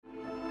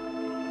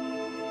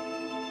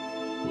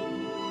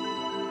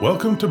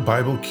Welcome to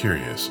Bible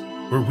Curious,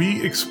 where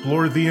we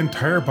explore the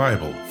entire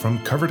Bible from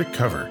cover to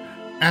cover,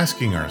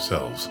 asking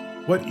ourselves,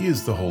 what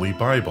is the Holy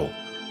Bible?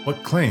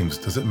 What claims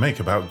does it make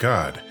about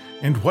God?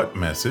 And what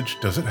message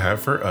does it have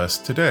for us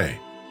today?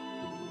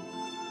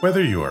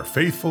 Whether you are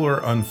faithful or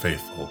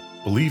unfaithful,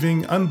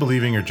 believing,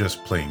 unbelieving, or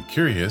just plain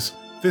curious,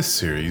 this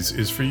series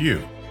is for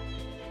you.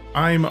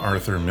 I'm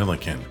Arthur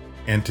Milliken,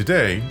 and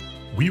today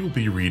we will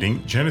be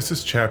reading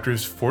Genesis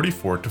chapters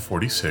 44 to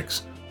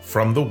 46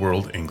 from the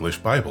World English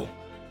Bible.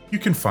 You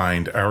can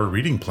find our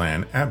reading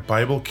plan at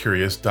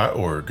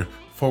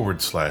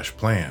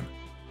biblecurious.org/plan.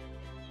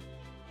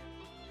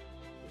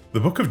 The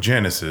Book of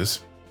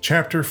Genesis,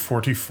 chapter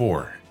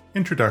 44,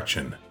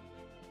 Introduction.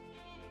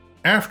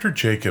 After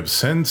Jacob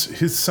sends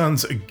his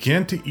sons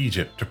again to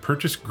Egypt to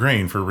purchase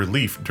grain for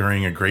relief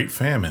during a great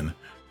famine,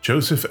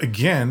 Joseph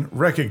again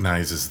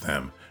recognizes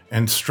them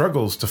and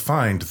struggles to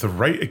find the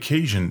right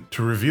occasion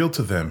to reveal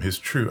to them his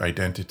true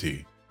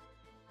identity.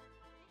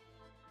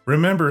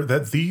 Remember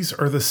that these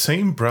are the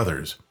same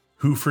brothers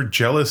who for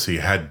jealousy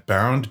had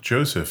bound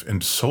Joseph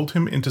and sold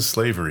him into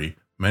slavery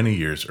many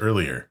years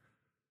earlier.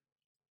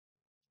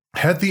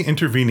 Had the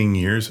intervening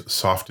years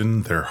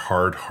softened their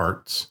hard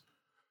hearts?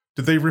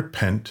 Did they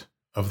repent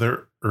of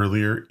their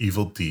earlier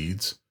evil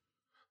deeds?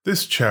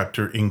 This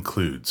chapter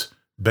includes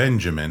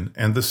Benjamin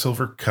and the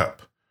silver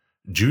cup.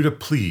 Judah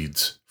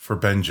pleads for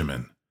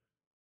Benjamin.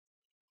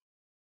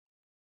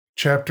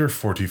 Chapter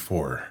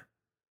 44.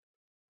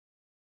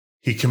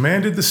 He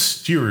commanded the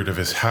steward of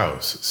his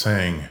house,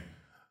 saying,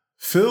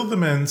 "Fill the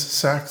men's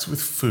sacks with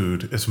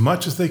food as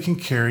much as they can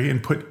carry,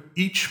 and put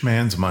each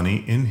man's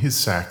money in his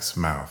sack's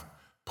mouth.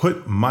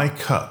 Put my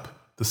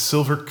cup, the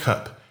silver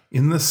cup,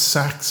 in the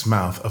sack's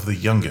mouth of the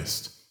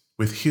youngest,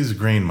 with his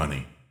grain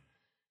money."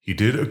 He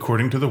did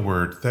according to the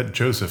word that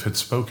Joseph had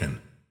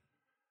spoken.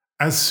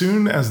 As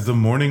soon as the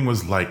morning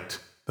was light,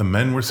 the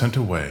men were sent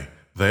away,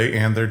 they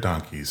and their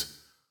donkeys.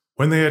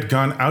 When they had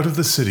gone out of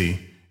the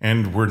city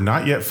and were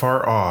not yet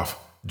far off,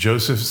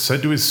 Joseph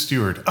said to his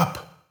steward,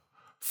 "Up,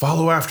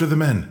 follow after the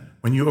men.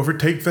 When you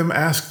overtake them,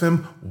 ask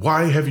them,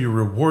 'Why have you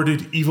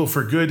rewarded evil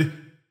for good?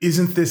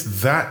 Isn't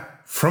this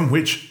that from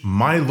which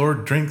my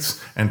Lord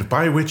drinks, and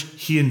by which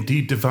he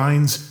indeed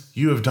divines?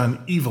 You have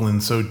done evil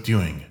in so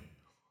doing.'"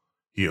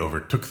 He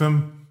overtook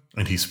them,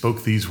 and he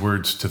spoke these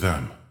words to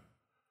them.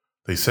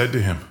 They said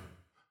to him,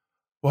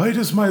 "Why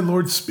does my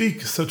Lord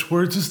speak such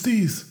words as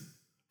these?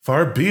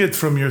 Far be it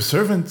from your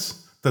servants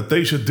that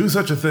they should do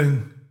such a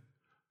thing.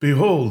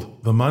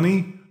 Behold, the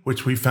money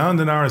which we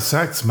found in our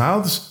sacks'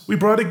 mouths we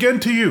brought again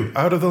to you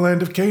out of the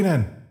land of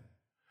Canaan.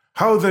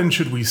 How then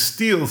should we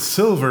steal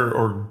silver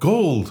or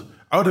gold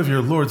out of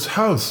your Lord's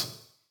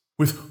house?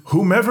 With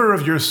whomever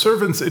of your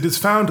servants it is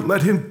found,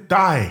 let him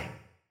die,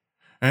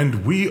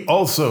 and we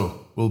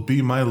also will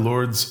be my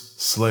Lord's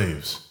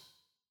slaves."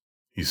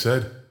 He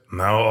said,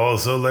 "Now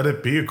also let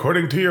it be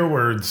according to your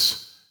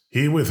words.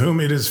 He with whom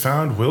it is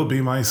found will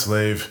be my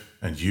slave,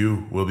 and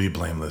you will be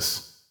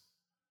blameless."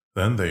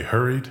 Then they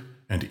hurried,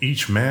 and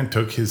each man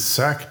took his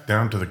sack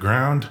down to the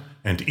ground,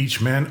 and each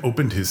man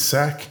opened his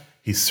sack.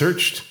 He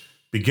searched,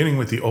 beginning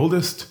with the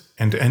oldest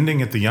and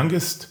ending at the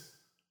youngest.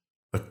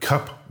 The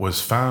cup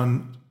was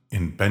found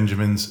in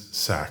Benjamin's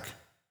sack.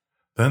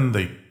 Then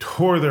they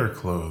tore their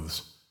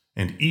clothes,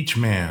 and each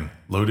man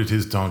loaded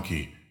his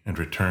donkey and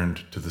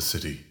returned to the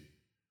city.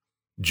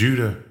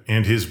 Judah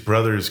and his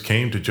brothers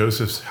came to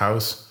Joseph's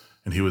house,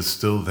 and he was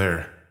still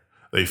there.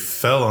 They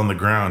fell on the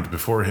ground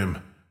before him.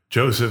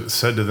 Joseph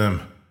said to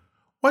them,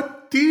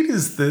 "What deed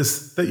is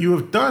this that you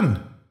have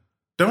done?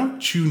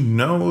 Don't you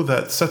know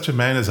that such a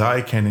man as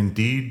I can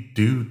indeed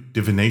do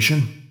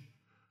divination?"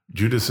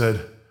 Judah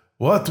said,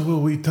 "What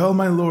will we tell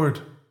my Lord?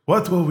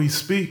 What will we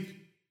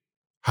speak?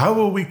 How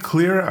will we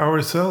clear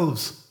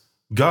ourselves?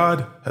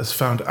 God has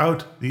found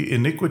out the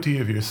iniquity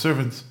of your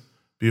servants.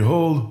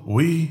 Behold,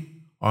 we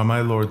are my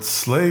Lord's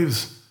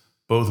slaves,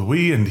 both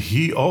we and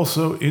he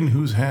also in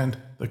whose hand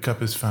the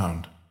cup is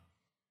found."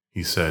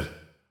 He said,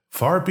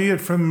 "Far be it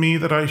from me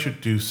that I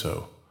should do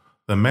so.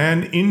 The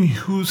man in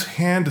whose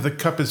hand the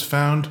cup is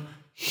found,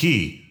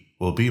 he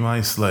will be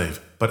my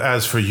slave. But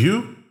as for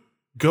you,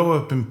 go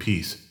up in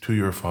peace to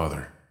your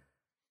father."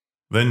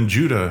 Then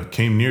Judah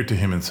came near to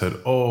him and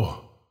said,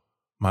 "Oh,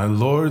 my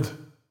Lord,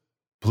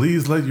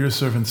 please let your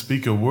servant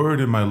speak a word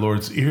in my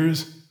Lord's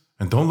ears,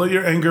 and don't let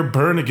your anger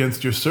burn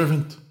against your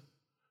servant.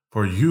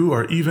 For you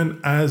are even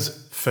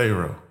as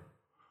Pharaoh.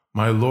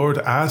 My Lord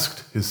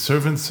asked his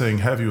servants, saying,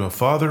 'Have you a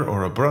father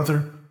or a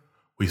brother?'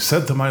 We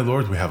said to my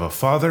Lord, 'We have a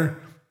father,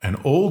 an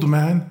old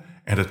man,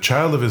 and a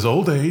child of his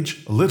old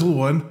age, a little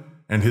one,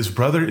 and his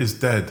brother is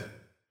dead.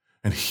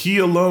 And he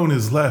alone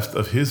is left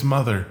of his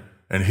mother,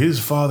 and his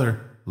father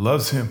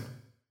loves him.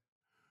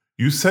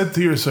 You said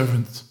to your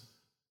servants,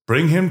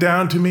 "Bring him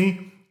down to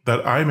me,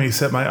 that I may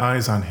set my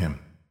eyes on him."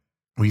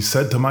 We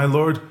said to my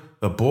Lord,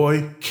 "The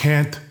boy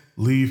can't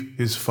leave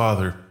his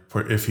father,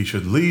 for if he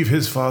should leave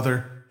his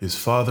father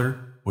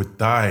would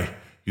die."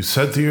 You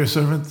said to your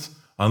servants,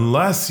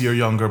 "Unless your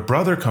younger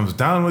brother comes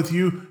down with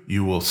you,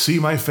 you will see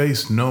my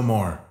face no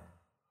more."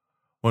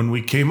 When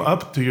we came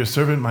up to your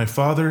servant my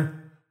father,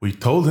 we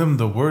told him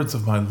the words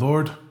of my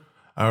lord.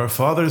 Our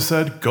father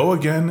said, 'Go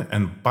again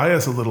and buy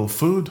us a little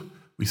food.'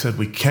 We said,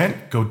 'We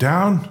can't go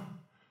down.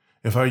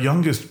 If our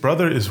youngest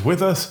brother is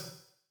with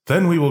us,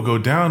 then we will go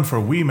down, for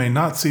we may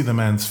not see the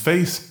man's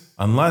face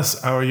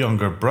unless our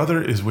younger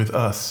brother is with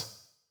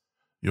us.'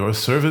 Your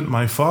servant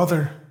my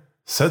father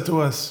said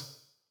to us,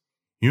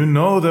 'You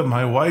know that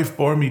my wife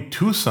bore me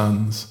 2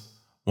 sons.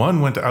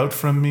 One went out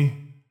from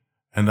me,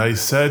 and I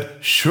said,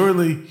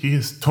 surely he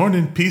is torn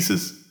in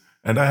pieces,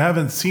 and I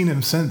haven't seen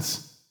him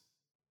since.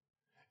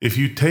 If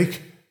you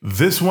take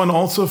this one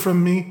also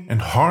from me,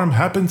 and harm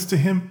happens to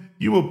him,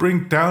 you will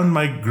bring down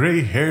my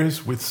gray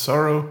hairs with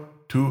sorrow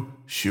to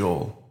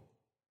Sheol.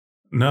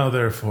 Now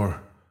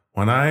therefore,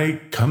 when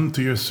I come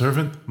to your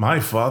servant, my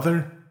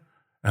father,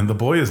 and the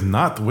boy is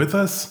not with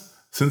us,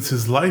 since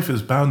his life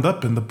is bound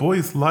up in the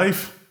boy's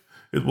life,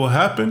 it will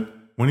happen,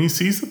 when he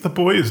sees that the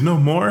boy is no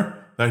more,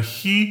 that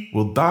he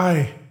will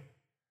die.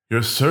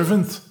 Your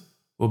servant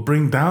will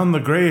bring down the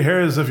gray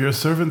hairs of your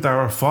servant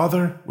our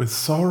father with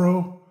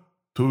sorrow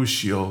to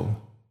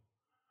Sheol.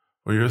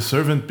 For your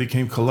servant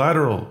became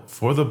collateral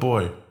for the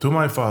boy to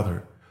my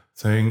father,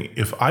 saying,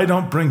 if I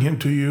don't bring him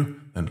to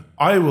you, then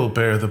I will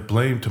bear the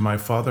blame to my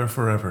father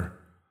forever.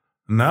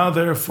 Now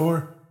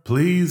therefore,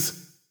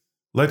 please,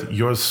 let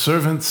your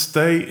servant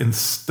stay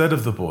instead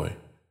of the boy,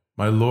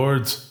 my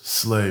lord's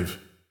slave,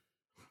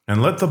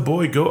 and let the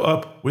boy go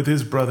up with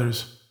his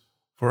brothers.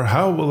 For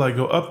how will I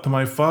go up to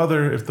my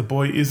father if the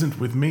boy isn't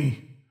with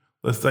me,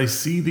 lest I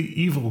see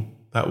the evil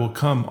that will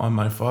come on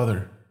my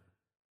father?"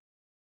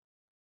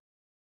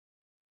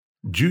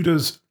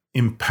 Judah's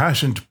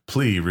impassioned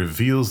plea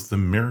reveals the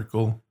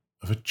miracle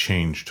of a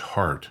changed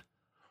heart.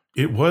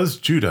 It was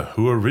Judah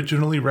who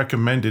originally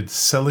recommended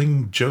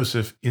selling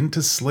Joseph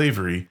into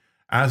slavery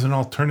as an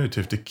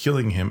alternative to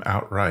killing him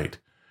outright,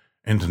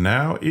 and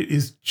now it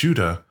is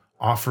Judah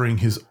offering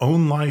his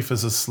own life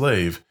as a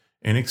slave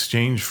in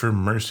exchange for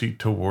mercy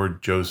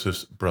toward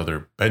Joseph's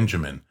brother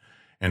Benjamin,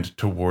 and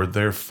toward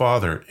their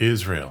father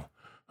Israel,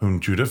 whom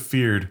Judah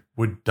feared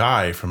would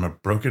die from a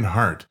broken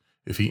heart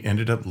if he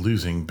ended up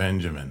losing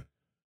Benjamin.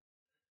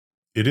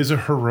 It is a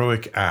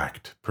heroic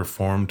act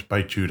performed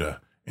by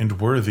Judah and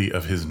worthy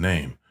of his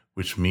name,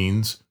 which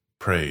means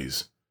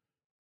praise.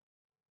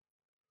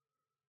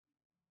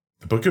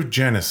 The book of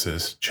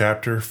Genesis,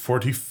 chapter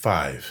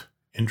 45,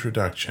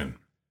 Introduction.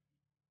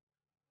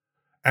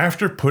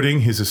 After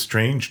putting his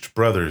estranged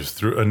brothers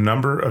through a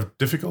number of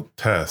difficult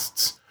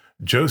tests,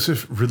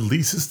 Joseph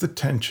releases the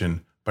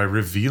tension by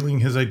revealing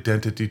his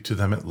identity to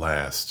them at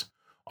last,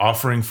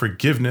 offering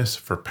forgiveness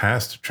for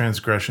past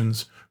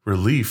transgressions,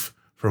 relief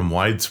from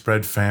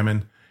widespread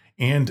famine,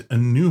 and a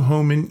new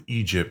home in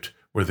Egypt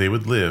where they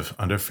would live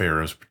under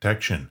Pharaoh's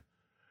protection.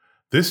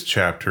 This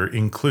chapter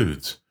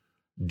includes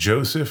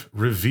Joseph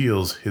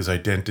reveals his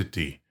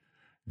identity.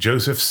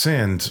 Joseph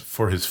sends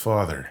for his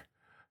father.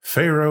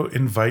 Pharaoh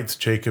invites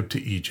Jacob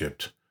to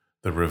Egypt.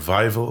 The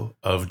revival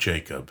of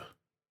Jacob.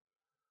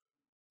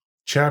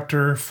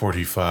 Chapter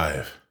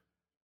 45.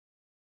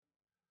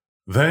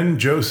 Then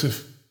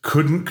Joseph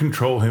couldn't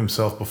control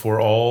himself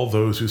before all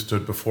those who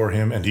stood before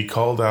him, and he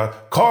called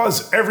out,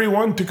 "Cause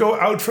everyone to go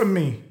out from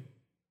me!"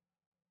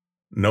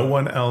 No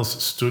one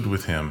else stood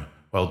with him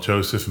while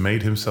Joseph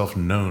made himself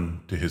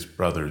known to his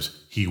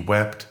brothers. He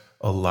wept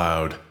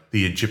aloud.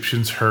 The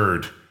Egyptians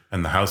heard,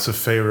 and the house of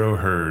Pharaoh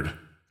heard.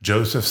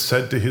 Joseph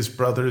said to his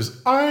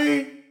brothers,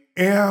 "I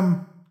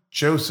am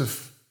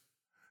Joseph.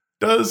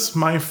 Does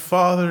my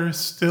father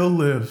still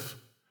live?"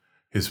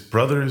 His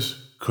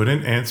brothers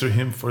couldn't answer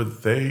him, for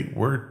they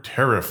were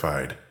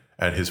terrified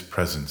at his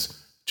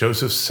presence.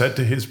 Joseph said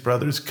to his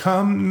brothers,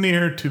 "Come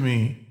near to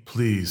me,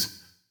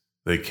 please."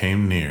 They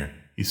came near.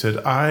 He said,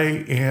 "I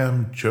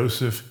am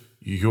Joseph,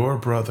 your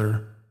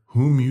brother,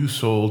 whom you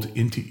sold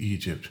into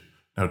Egypt.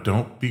 Now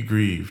don't be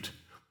grieved,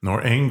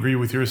 nor angry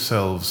with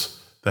yourselves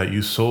that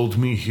you sold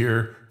me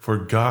here, for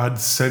God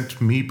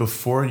sent me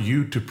before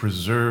you to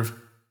preserve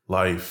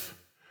life.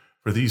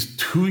 For these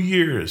 2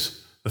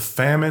 years the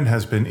famine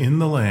has been in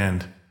the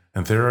land,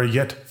 and there are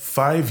yet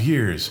 5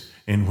 years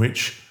in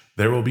which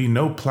there will be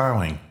no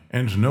plowing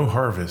and no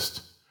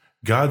harvest.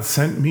 God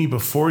sent me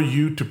before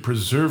you to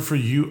preserve for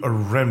you a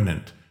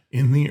remnant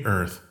in the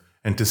earth,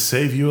 and to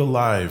save you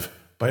alive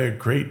by a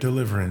great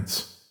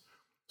deliverance.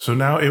 So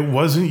now it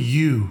wasn't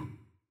you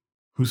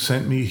who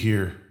sent me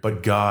here,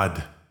 but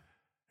God.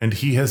 And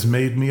he has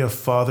made me a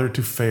father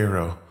to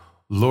Pharaoh,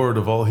 lord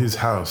of all his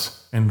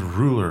house, and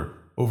ruler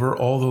over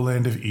all the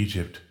land of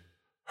Egypt.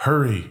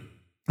 Hurry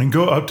and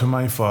go up to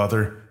my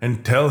father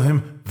and tell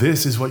him,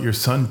 this is what your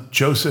son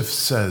Joseph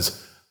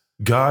says.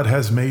 God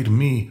has made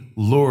me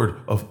lord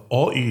of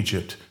all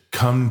Egypt.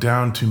 Come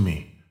down to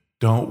me.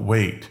 Don't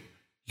wait.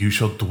 You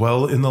shall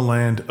dwell in the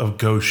land of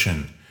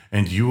Goshen,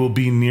 and you will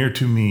be near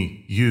to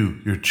me,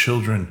 you, your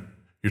children,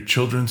 your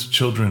children's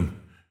children,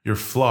 your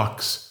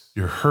flocks,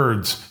 your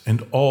herds,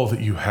 and all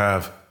that you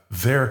have.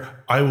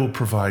 There I will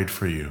provide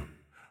for you.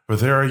 For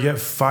there are yet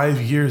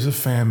 5 years of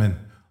famine,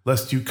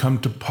 lest you come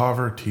to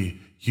poverty,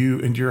 you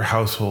and your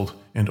household,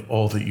 and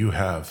all that you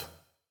have.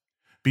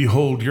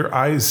 Behold, your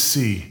eyes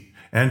see,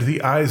 and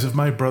the eyes of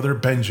my brother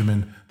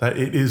Benjamin, that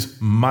it is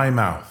my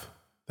mouth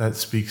that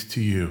speaks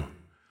to you.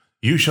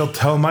 You shall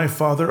tell my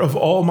father of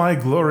all my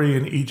glory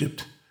in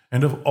Egypt,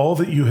 and of all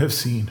that you have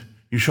seen.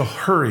 You shall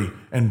hurry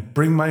and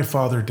bring my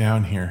father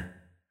down here."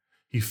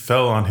 He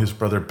fell on his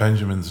brother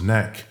Benjamin's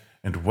neck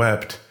and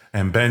wept,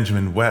 and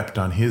Benjamin wept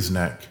on his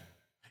neck.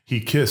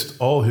 He kissed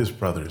all his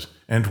brothers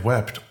and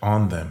wept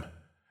on them.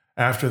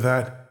 After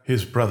that,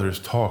 his brothers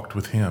talked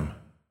with him.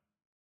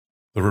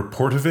 The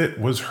report of it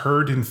was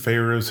heard in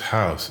Pharaoh's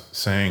house,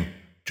 saying,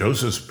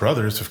 "Joseph's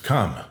brothers have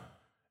come."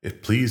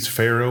 It pleased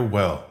Pharaoh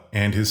well,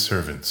 and his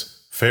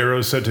servants.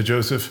 Pharaoh said to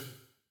Joseph,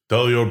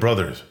 "Tell your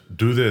brothers,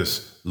 do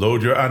this,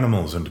 load your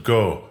animals and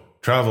go,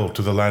 travel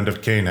to the land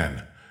of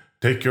Canaan.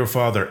 Take your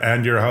father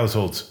and your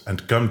households,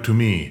 and come to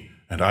me,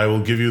 and I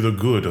will give you the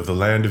good of the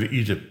land of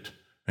Egypt,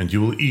 and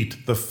you will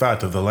eat the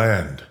fat of the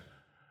land.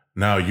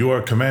 Now you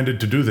are commanded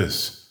to do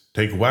this.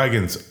 Take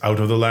wagons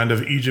out of the land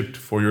of Egypt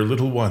for your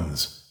little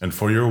ones, and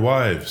for your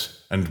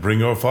wives, and bring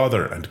your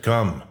father, and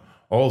come.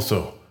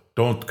 Also,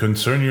 don't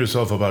concern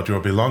yourself about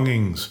your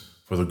belongings,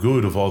 for the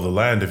good of all the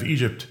land of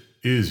Egypt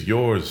is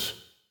yours."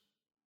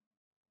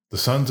 The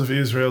sons of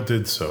Israel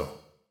did so.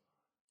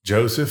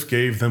 Joseph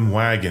gave them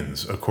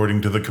wagons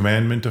according to the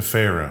commandment of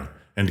Pharaoh,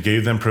 and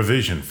gave them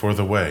provision for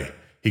the way.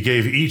 He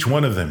gave each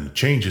one of them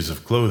changes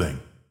of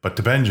clothing. But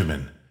to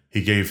Benjamin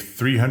he gave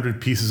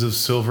 300 pieces of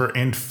silver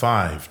and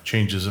 5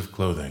 changes of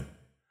clothing.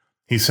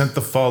 He sent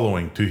the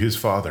following to his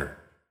father: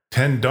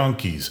 10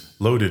 donkeys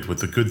loaded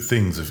with the good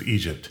things of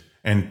Egypt,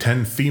 and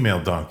 10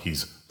 female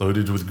donkeys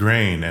loaded with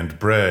grain and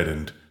bread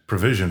and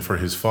provision for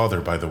his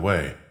father by the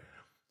way.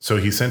 So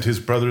he sent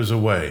his brothers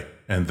away,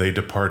 and they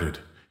departed.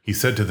 He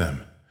said to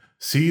them,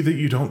 "See that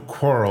you don't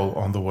quarrel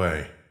on the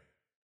way."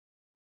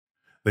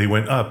 They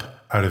went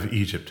up out of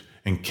Egypt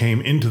and came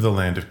into the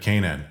land of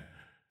Canaan.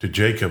 To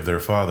Jacob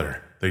their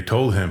father they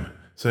told him,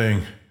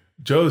 saying,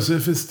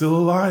 "Joseph is still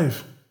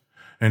alive,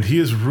 and he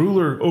is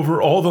ruler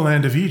over all the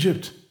land of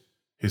Egypt."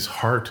 His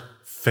heart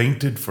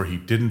fainted, for he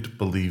didn't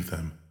believe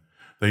them.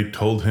 They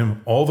told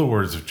him all the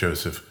words of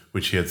Joseph,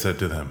 which he had said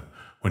to them.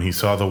 When he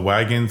saw the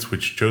wagons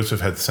which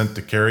Joseph had sent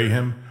to carry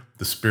him,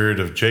 the spirit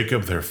of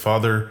Jacob their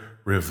father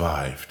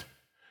revived.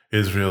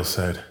 Israel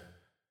said,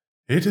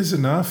 "It is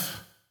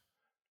enough.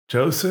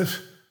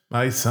 Joseph,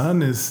 my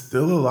son, is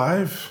still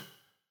alive.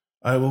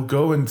 I will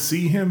go and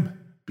see him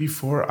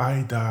before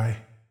I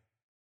die."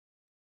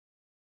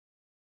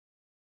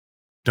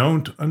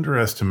 Don't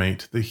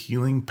underestimate the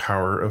healing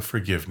power of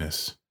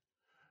forgiveness.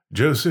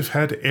 Joseph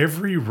had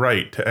every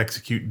right to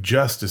execute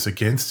justice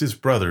against his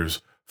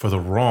brothers for the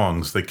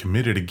wrongs they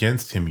committed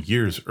against him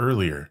years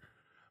earlier.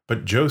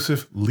 But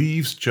Joseph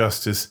leaves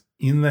justice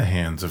in the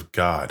hands of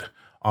God,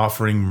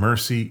 offering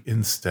mercy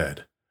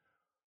instead.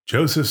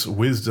 Joseph's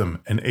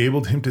wisdom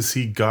enabled him to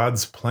see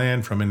God's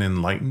plan from an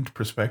enlightened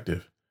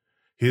perspective.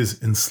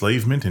 His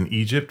enslavement in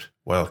Egypt,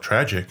 while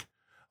tragic,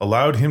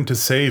 allowed him to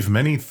save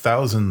many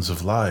thousands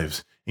of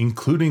lives,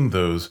 including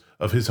those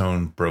of his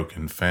own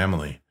broken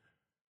family.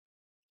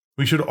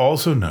 We should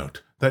also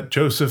note that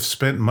Joseph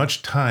spent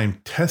much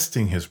time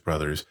testing his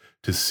brothers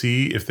to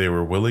see if they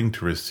were willing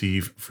to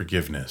receive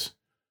forgiveness.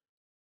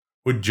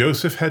 Would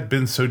Joseph have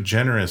been so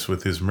generous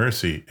with his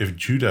mercy if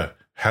Judah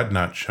had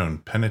not shown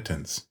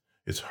penitence?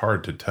 It's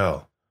hard to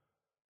tell.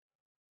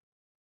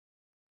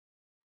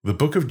 The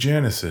Book of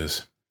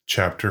Genesis,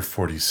 Chapter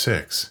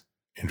 46,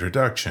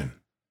 Introduction.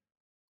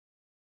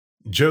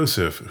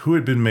 Joseph, who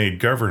had been made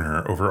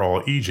governor over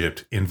all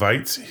Egypt,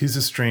 invites his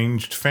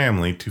estranged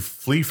family to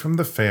flee from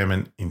the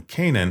famine in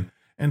Canaan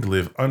and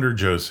live under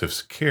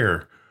Joseph's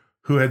care,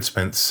 who had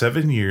spent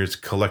 7 years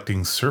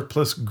collecting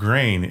surplus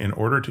grain in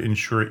order to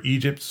ensure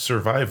Egypt's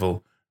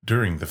survival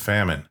during the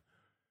famine.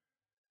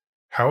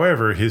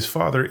 However, his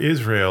father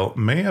Israel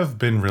may have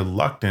been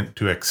reluctant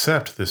to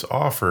accept this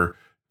offer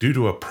due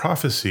to a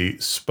prophecy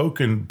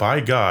spoken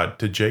by God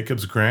to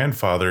Jacob's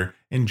grandfather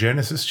in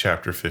Genesis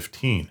chapter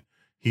 15.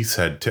 He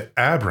said to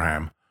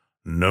Abraham,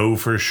 "Know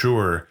for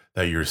sure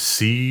that your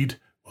seed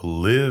will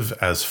live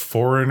as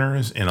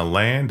foreigners in a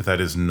land that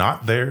is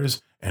not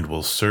theirs and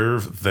will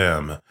serve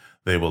them.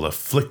 They will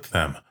afflict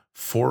them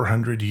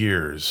 400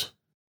 years."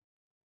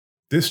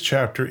 This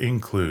chapter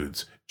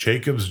includes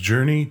Jacob's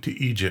journey to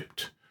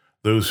Egypt,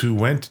 those who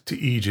went to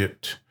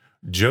Egypt,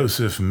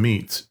 Joseph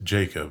meets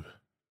Jacob.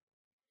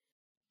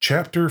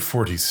 Chapter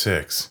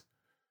 46.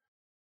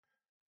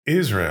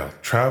 Israel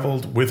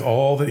traveled with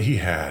all that he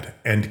had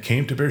and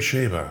came to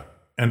Beersheba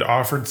and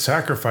offered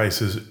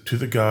sacrifices to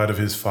the God of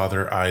his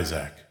father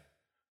Isaac.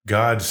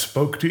 God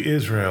spoke to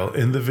Israel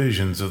in the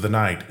visions of the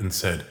night and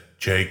said,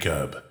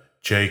 "Jacob,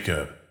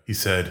 Jacob." He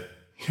said,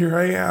 "Here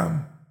I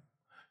am."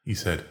 He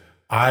said,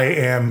 "I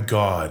am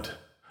God,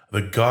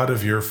 the God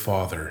of your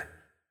father.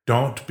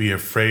 Don't be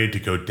afraid to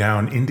go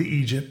down into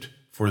Egypt,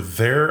 for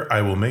there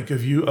I will make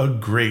of you a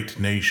great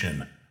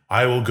nation.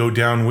 I will go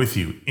down with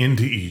you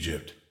into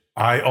Egypt.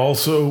 I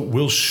also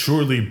will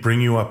surely bring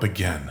you up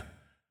again.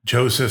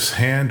 Joseph's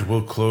hand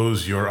will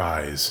close your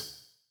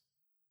eyes."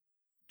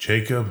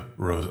 Jacob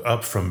rose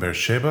up from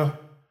Beersheba,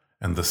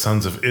 and the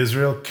sons of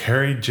Israel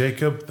carried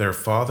Jacob, their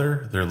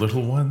father, their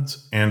little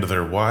ones, and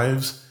their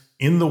wives,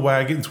 in the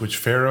wagons which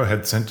Pharaoh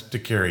had sent to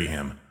carry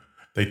him.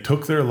 They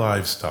took their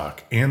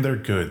livestock and their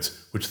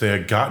goods, which they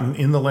had gotten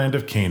in the land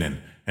of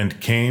Canaan, and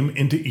came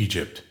into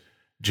Egypt.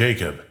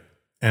 Jacob,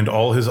 and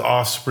all his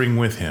offspring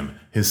with him,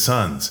 his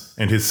sons,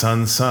 and his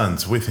sons'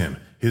 sons with him,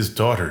 his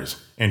daughters,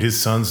 and his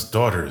sons'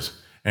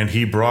 daughters, and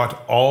he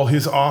brought all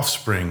his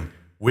offspring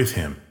with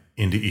him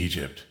into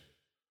Egypt.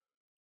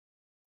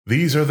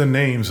 These are the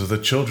names of the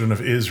children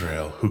of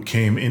Israel who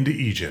came into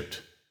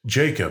Egypt: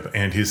 Jacob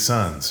and his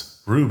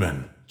sons,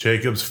 Reuben,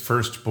 Jacob's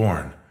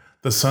firstborn,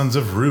 the sons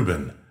of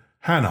Reuben,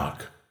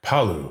 Hanok,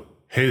 Palu,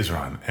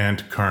 Hezron,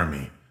 and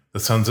Carmi, the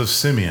sons of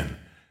Simeon,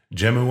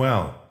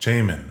 Jemuel,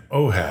 Jamin,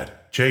 Ohad,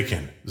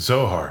 Jachin,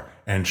 Zohar,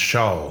 and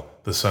Shaul,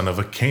 the son of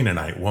a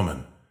Canaanite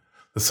woman,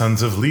 the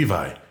sons of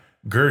Levi,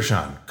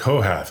 Gershon,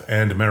 Kohath,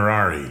 and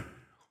Merari,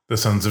 the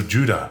sons of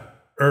Judah,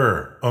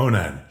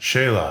 Onan,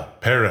 Shelah,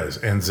 Perez,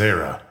 and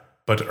Zerah.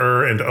 But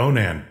and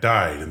Onan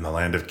died in the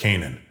land of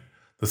Canaan.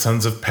 The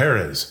sons of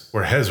Perez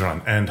were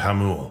Hezron and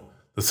Hamul.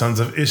 The sons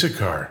of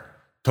Issachar,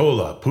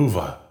 Tola,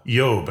 Puvah,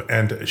 Job,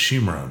 and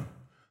Shimron.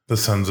 The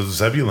sons of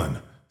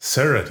Zebulun,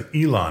 Seret,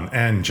 Elon,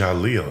 and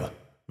Jaleel.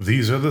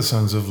 These are the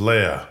sons of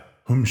Leah,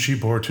 whom she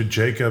bore to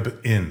Jacob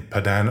in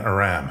Padan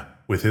Aram,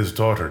 with his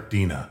daughter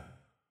Dinah.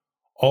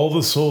 All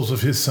the souls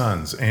of his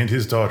sons and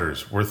his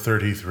daughters were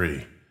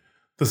 33.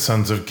 The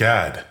sons of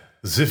Gad,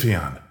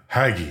 Ziphion,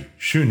 Haggi,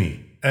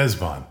 Shuni,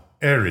 Esbon,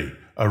 Eri,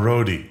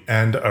 Arodi,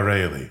 and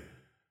Areli.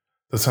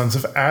 The sons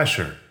of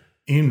Asher,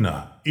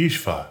 Imnah,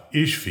 Ishva,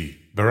 Ishvi,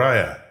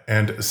 Beriah,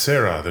 and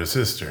Sarah their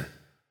sister.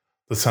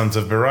 The sons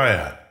of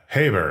Beriah,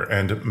 Heber,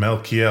 and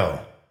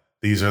Melchiel.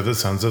 These are the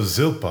sons of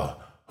Zilpah,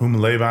 whom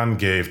Laban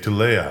gave to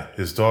Leah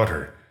his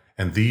daughter,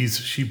 and these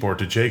she bore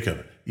to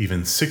Jacob,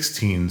 even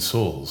 16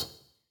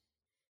 souls.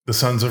 The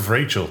sons of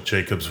Rachel,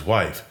 Jacob's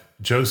wife,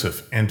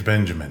 Joseph and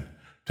Benjamin.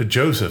 To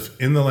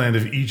Joseph in the land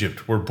of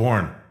Egypt were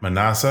born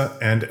Manasseh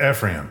and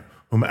Ephraim,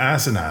 whom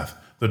Asenath,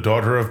 the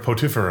daughter of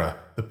Potipharah,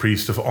 the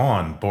priest of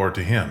On, bore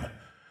to him.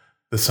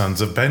 The sons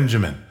of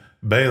Benjamin,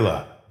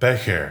 Bela,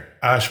 Becher,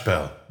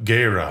 Ashbel,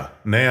 Gera,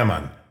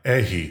 Naaman,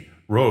 Ehi,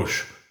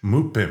 Rosh,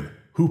 Mupim,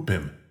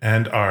 Hupim,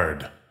 and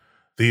Ard.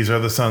 These are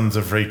the sons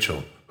of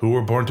Rachel, who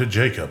were born to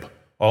Jacob.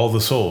 All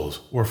the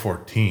souls were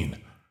 14.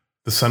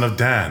 The son of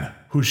Dan,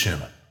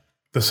 Hushim.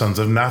 The sons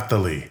of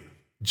Naphtali,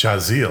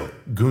 Jaziel,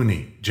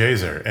 Guni,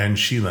 Jazer, and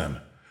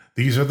Shelem.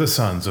 These are the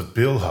sons of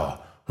Bilhah,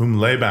 whom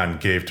Laban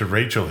gave to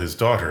Rachel his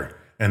daughter,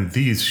 and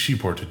these she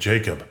bore to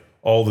Jacob.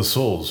 All the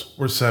souls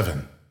were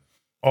 7.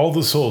 All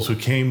the souls who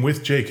came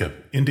with Jacob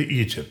into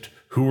Egypt,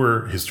 who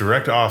were his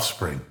direct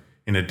offspring,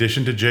 in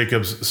addition to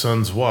Jacob's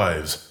sons'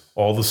 wives,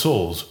 all the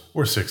souls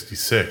were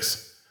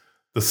 66.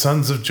 The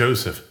sons of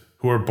Joseph,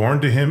 who were born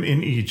to him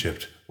in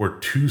Egypt, were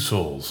 2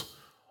 souls.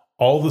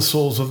 All the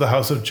souls of the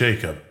house of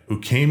Jacob,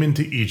 who came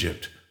into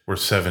Egypt, were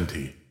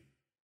 70.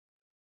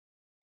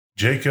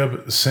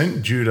 Jacob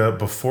sent Judah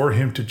before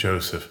him to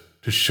Joseph,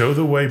 to show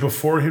the way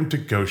before him to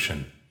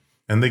Goshen,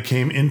 and they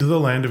came into the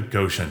land of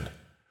Goshen.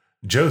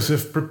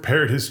 Joseph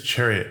prepared his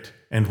chariot,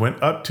 and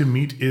went up to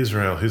meet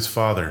Israel his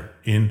father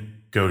in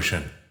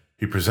Goshen.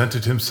 He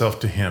presented himself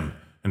to him,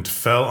 and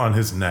fell on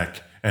his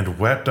neck, and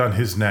wept on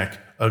his neck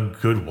a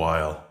good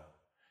while.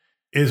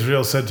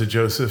 Israel said to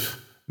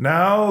Joseph,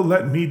 "Now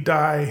let me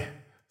die,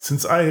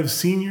 since I have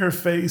seen your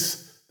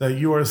face, that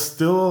you are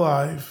still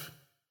alive."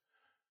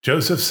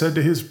 Joseph said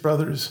to his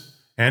brothers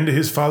and to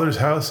his father's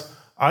house,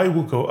 "I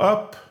will go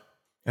up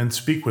and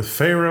speak with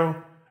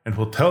Pharaoh, and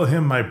will tell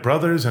him, my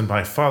brothers and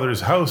my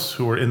father's house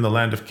who are in the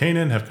land of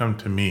Canaan have come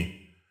to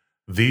me.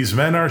 These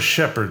men are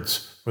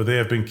shepherds, for they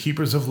have been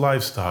keepers of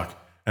livestock,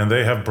 and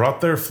they have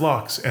brought their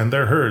flocks and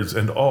their herds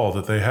and all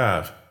that they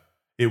have.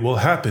 It will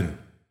happen,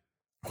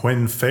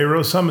 when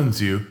Pharaoh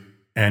summons you,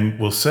 and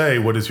will say,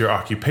 'What is your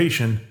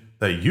occupation?'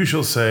 that you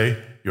shall say,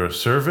 'Your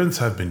servants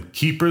have been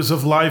keepers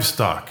of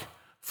livestock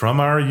from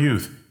our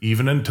youth,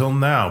 even until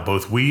now,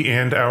 both we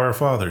and our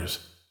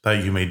fathers,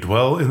 that you may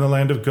dwell in the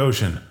land of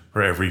Goshen,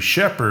 for every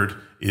shepherd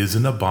is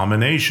an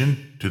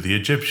abomination to the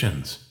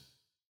Egyptians."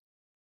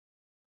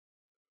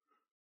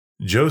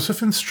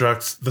 Joseph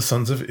instructs the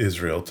sons of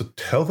Israel to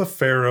tell the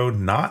Pharaoh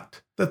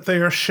not that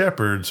they are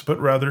shepherds, but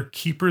rather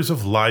keepers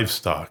of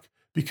livestock,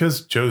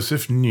 because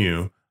Joseph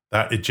knew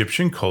that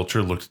Egyptian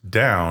culture looked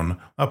down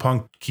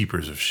upon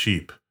keepers of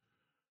sheep.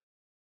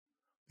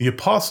 The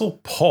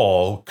Apostle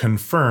Paul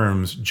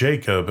confirms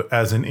Jacob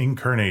as an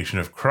incarnation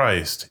of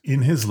Christ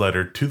in his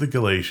letter to the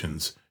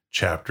Galatians,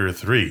 chapter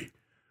 3.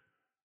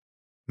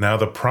 Now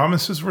the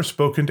promises were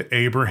spoken to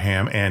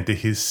Abraham and to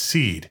his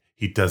seed.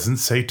 He doesn't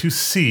say to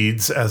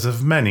seeds as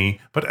of many,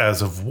 but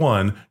as of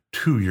one,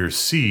 to your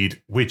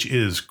seed, which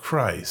is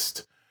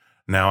Christ.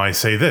 Now I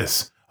say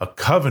this, a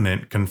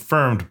covenant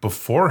confirmed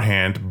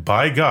beforehand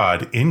by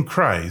God in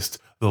Christ,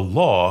 the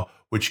law,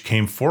 which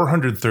came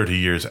 430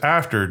 years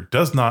after,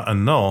 does not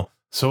annul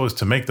so as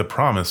to make the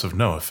promise of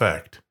no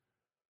effect.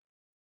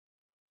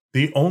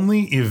 The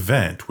only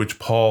event which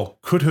Paul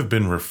could have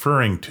been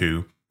referring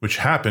to, which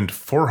happened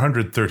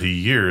 430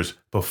 years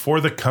before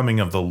the coming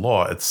of the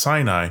law at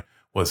Sinai,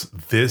 was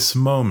this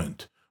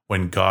moment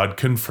when God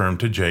confirmed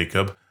to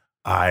Jacob,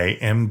 "I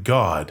am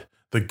God,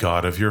 the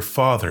God of your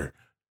father.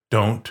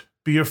 Don't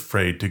be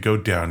afraid to go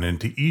down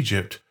into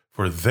Egypt,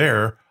 for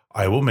there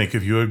I will make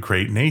of you a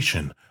great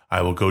nation.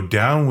 I will go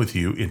down with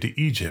you into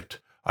Egypt.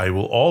 I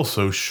will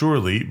also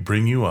surely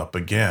bring you up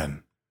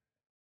again."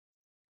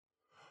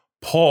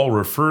 Paul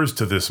refers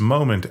to this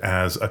moment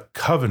as a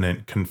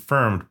covenant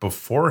confirmed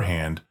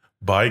beforehand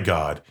by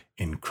God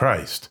in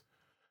Christ.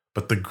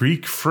 But the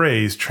Greek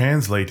phrase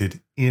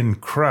translated "in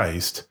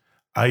Christ,"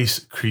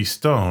 eis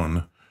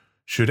Christon,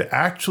 should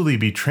actually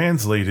be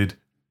translated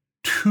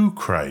 "to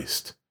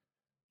Christ,"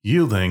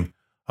 yielding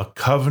a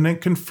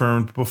covenant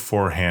confirmed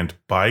beforehand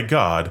by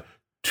God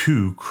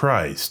to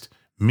Christ,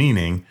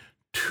 meaning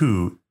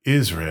to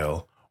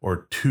Israel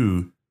or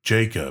to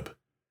Jacob.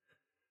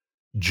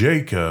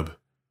 Jacob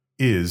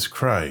is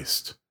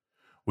Christ.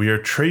 We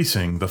are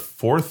tracing the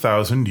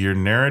 4,000-year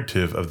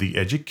narrative of the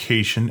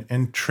education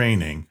and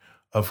training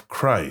of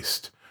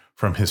Christ,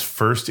 from his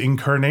first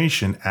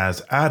incarnation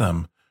as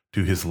Adam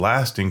to his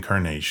last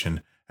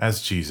incarnation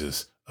as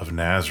Jesus of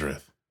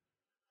Nazareth.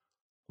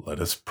 Let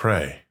us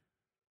pray.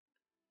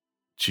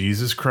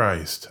 Jesus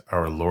Christ,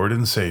 our Lord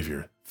and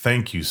Savior,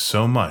 thank you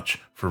so much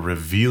for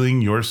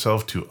revealing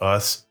yourself to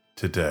us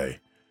today.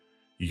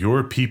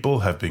 Your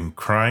people have been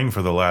crying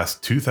for the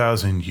last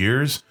 2,000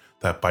 years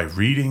that by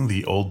reading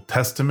the Old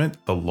Testament,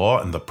 the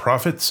Law, and the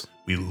Prophets,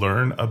 we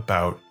learn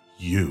about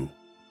you.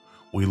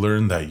 We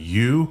learn that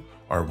you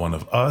are one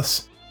of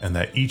us, and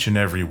that each and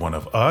every one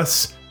of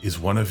us is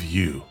one of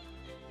you.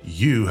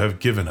 You have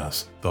given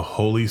us the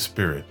Holy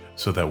Spirit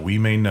so that we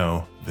may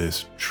know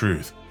this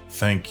truth.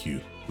 Thank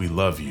you. We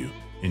love you.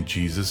 In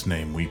Jesus'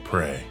 name we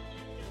pray.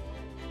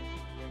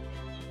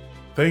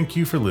 Thank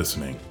you for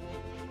listening.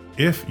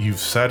 If you've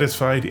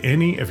satisfied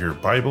any of your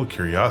Bible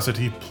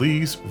curiosity,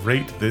 please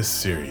rate this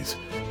series.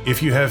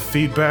 If you have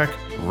feedback,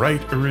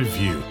 write a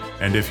review.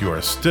 And if you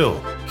are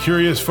still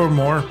curious for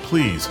more,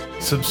 please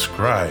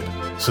subscribe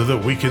so that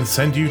we can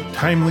send you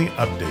timely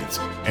updates.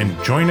 And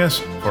join us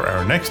for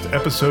our next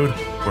episode,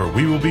 where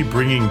we will be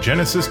bringing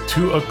Genesis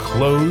to a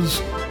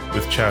close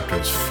with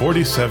chapters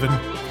 47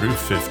 through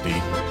 50,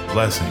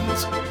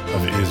 Blessings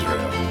of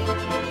Israel.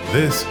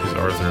 This is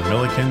Arthur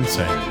Milliken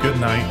saying good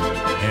night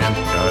and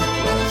God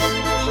bless.